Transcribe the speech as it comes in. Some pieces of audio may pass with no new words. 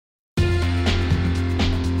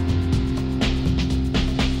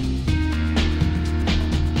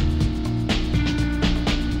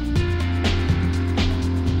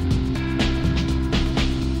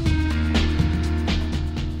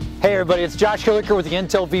Hey everybody, it's Josh Hilliker with the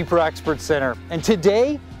Intel vPro Expert Center, and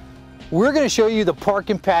today we're going to show you the park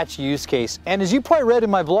and patch use case. And as you probably read in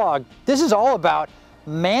my blog, this is all about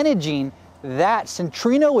managing that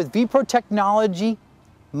Centrino with vPro technology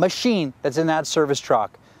machine that's in that service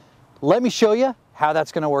truck. Let me show you how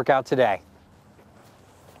that's going to work out today.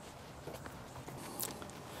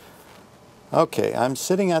 Okay, I'm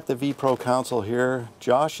sitting at the vPro console here.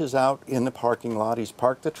 Josh is out in the parking lot. He's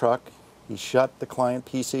parked the truck. He shut the client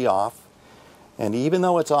PC off. And even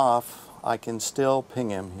though it's off, I can still ping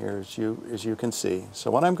him here as you can see. So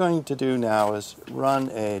what I'm going to do now is run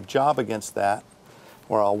a job against that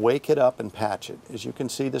where I'll wake it up and patch it. As you can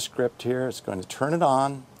see the script here, it's going to turn it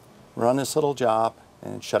on, run this little job,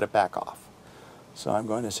 and shut it back off. So I'm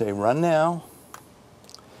going to say run now,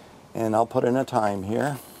 and I'll put in a time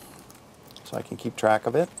here so I can keep track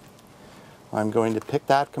of it. I'm going to pick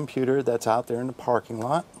that computer that's out there in the parking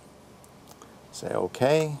lot, say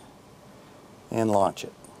OK, and launch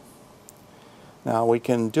it. Now we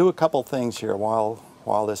can do a couple things here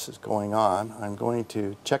while this is going on. I'm going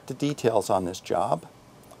to check the details on this job.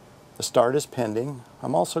 The start is pending.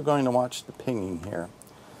 I'm also going to watch the pinging here.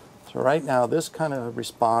 So right now this kind of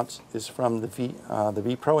response is from the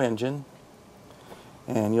vPro engine,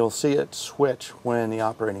 and you'll see it switch when the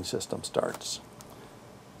operating system starts.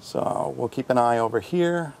 So we'll keep an eye over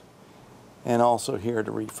here and also here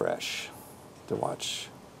to refresh, to watch.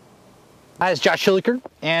 Hi, it's Josh Hilliker,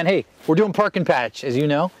 and hey, we're doing park and patch, as you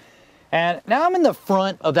know. And now I'm in the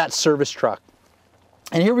front of that service truck.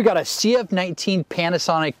 And here we got a CF19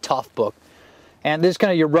 Panasonic Toughbook. And this is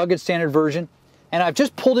kind of your rugged standard version. And I've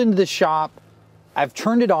just pulled into the shop, I've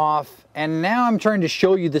turned it off, and now I'm trying to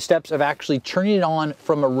show you the steps of actually turning it on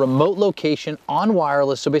from a remote location on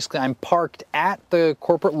wireless. So basically I'm parked at the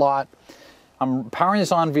corporate lot. I'm powering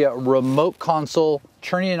this on via remote console,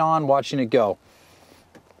 turning it on, watching it go.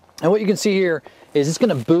 And what you can see here is it's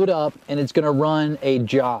going to boot up and it's going to run a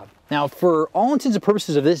job. Now, for all intents and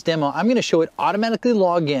purposes of this demo, I'm going to show it automatically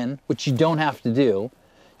log in, which you don't have to do.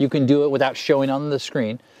 You can do it without showing on the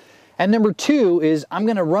screen. And number two is I'm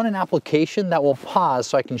going to run an application that will pause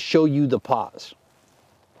so I can show you the pause.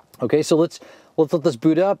 Okay, so let's let this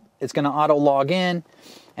boot up. It's going to auto log in,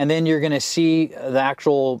 and then you're going to see the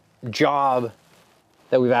actual job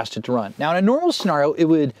that we've asked it to run. Now, in a normal scenario, it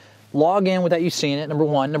would log in without you seeing it, number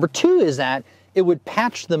one. Number two is that it would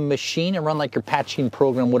patch the machine and run like your patching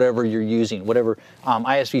program, whatever you're using, whatever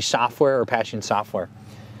ISV software or patching software.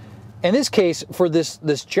 In this case, for this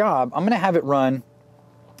job, I'm going to have it run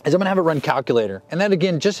calculator. And that,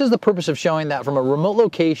 again, just as the purpose of showing that from a remote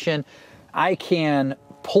location, I can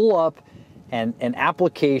pull up an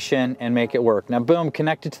application and make it work. Now, boom,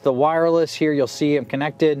 connected to the wireless here. You'll see I'm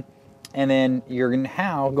connected, and then you're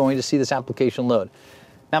now going to see this application load.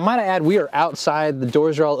 Now, might I add, we are outside. The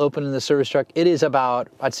doors are all open in the service truck. It is about,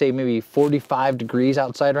 I'd say, maybe 45 degrees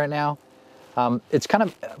outside right now. It's kind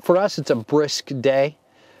of, for us, it's a brisk day.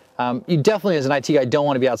 You definitely, as an IT guy, don't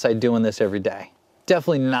want to be outside doing this every day.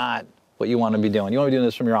 Definitely not what you want to be doing. You want to be doing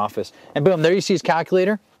this from your office. And boom, there you see his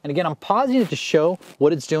calculator. And again, I'm pausing it to show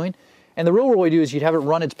what it's doing. And the real way to do is you'd have it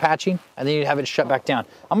run its patching, and then you'd have it shut back down.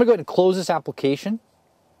 I'm going to go ahead and close this application.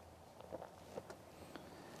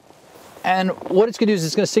 And what it's going to do is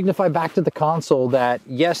it's going to signify back to the console that,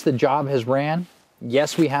 yes, the job has ran.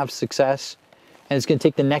 Yes, we have success. And it's going to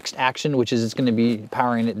take the next action, which is it's going to be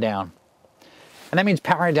powering it down. And that means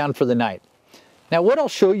powering it down for the night. Now, what I'll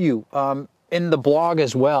show you in the blog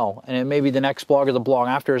as well, and it may be the next blog or the blog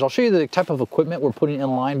after, is I'll show you the type of equipment we're putting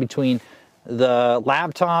in line between the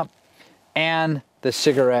laptop and the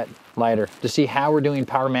cigarette lighter to see how we're doing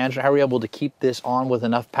power management, how we're able to keep this on with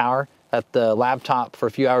enough power that the laptop for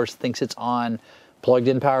a few hours thinks it's on plugged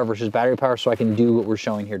in power versus battery power, so I can do what we're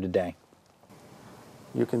showing here today.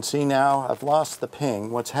 You can see now I've lost the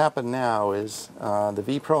ping. What's happened now is the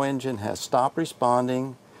vPro engine has stopped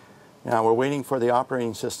responding. Now we're waiting for the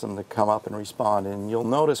operating system to come up and respond, and you'll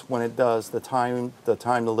notice when it does, the time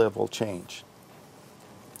to live will change.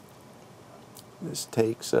 This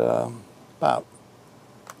takes about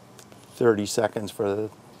 30 seconds for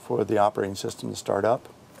the operating system to start up.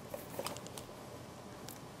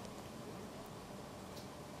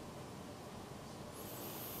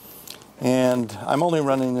 And I'm only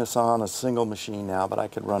running this on a single machine now, but I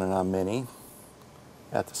could run it on many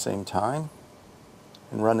at the same time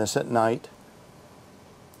and run this at night.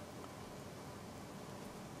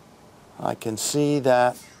 I can see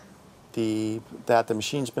that the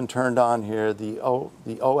machine's been turned on here. The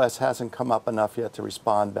OS hasn't come up enough yet to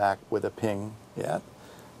respond back with a ping yet.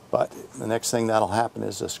 But the next thing that'll happen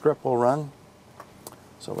is a script will run.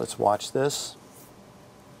 So let's watch this.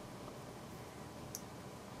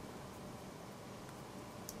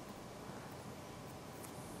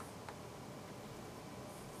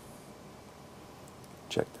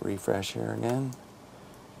 Check the refresh here again.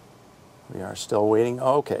 We are still waiting.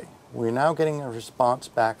 Okay, we're now getting a response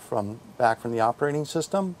back from the operating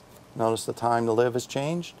system. Notice the time to live has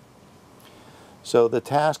changed. So the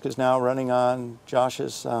task is now running on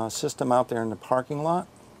Josh's system out there in the parking lot.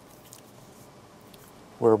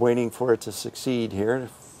 We're waiting for it to succeed here,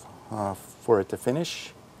 for it to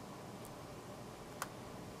finish.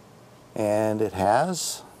 And it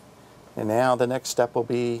has. And now the next step will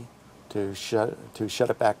be to shut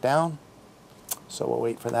it back down. So we'll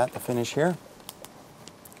wait for that to finish here.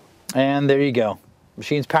 And there you go.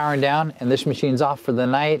 Machine's powering down and this machine's off for the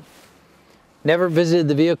night. Never visited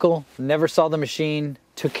the vehicle, never saw the machine,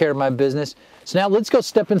 took care of my business. So now let's go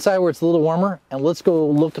step inside where it's a little warmer and let's go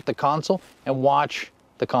look at the console and watch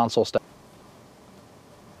the console stuff.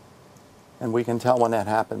 And we can tell when that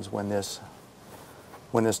happens, when this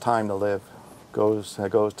time to live goes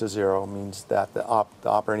to 0, means that the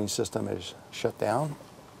operating system is shut down.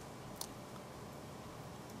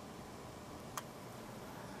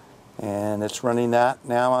 And it's running that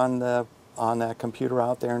now on that computer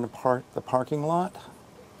out there in the parking lot.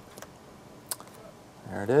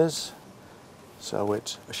 There it is. So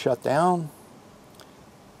it's shut down,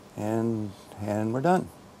 and we're done.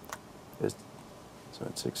 So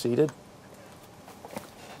it succeeded.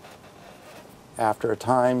 After a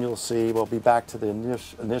time, you'll see we'll be back to the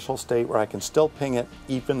initial state where I can still ping it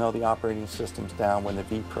even though the operating system's down when the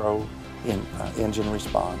vPro engine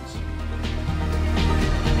responds.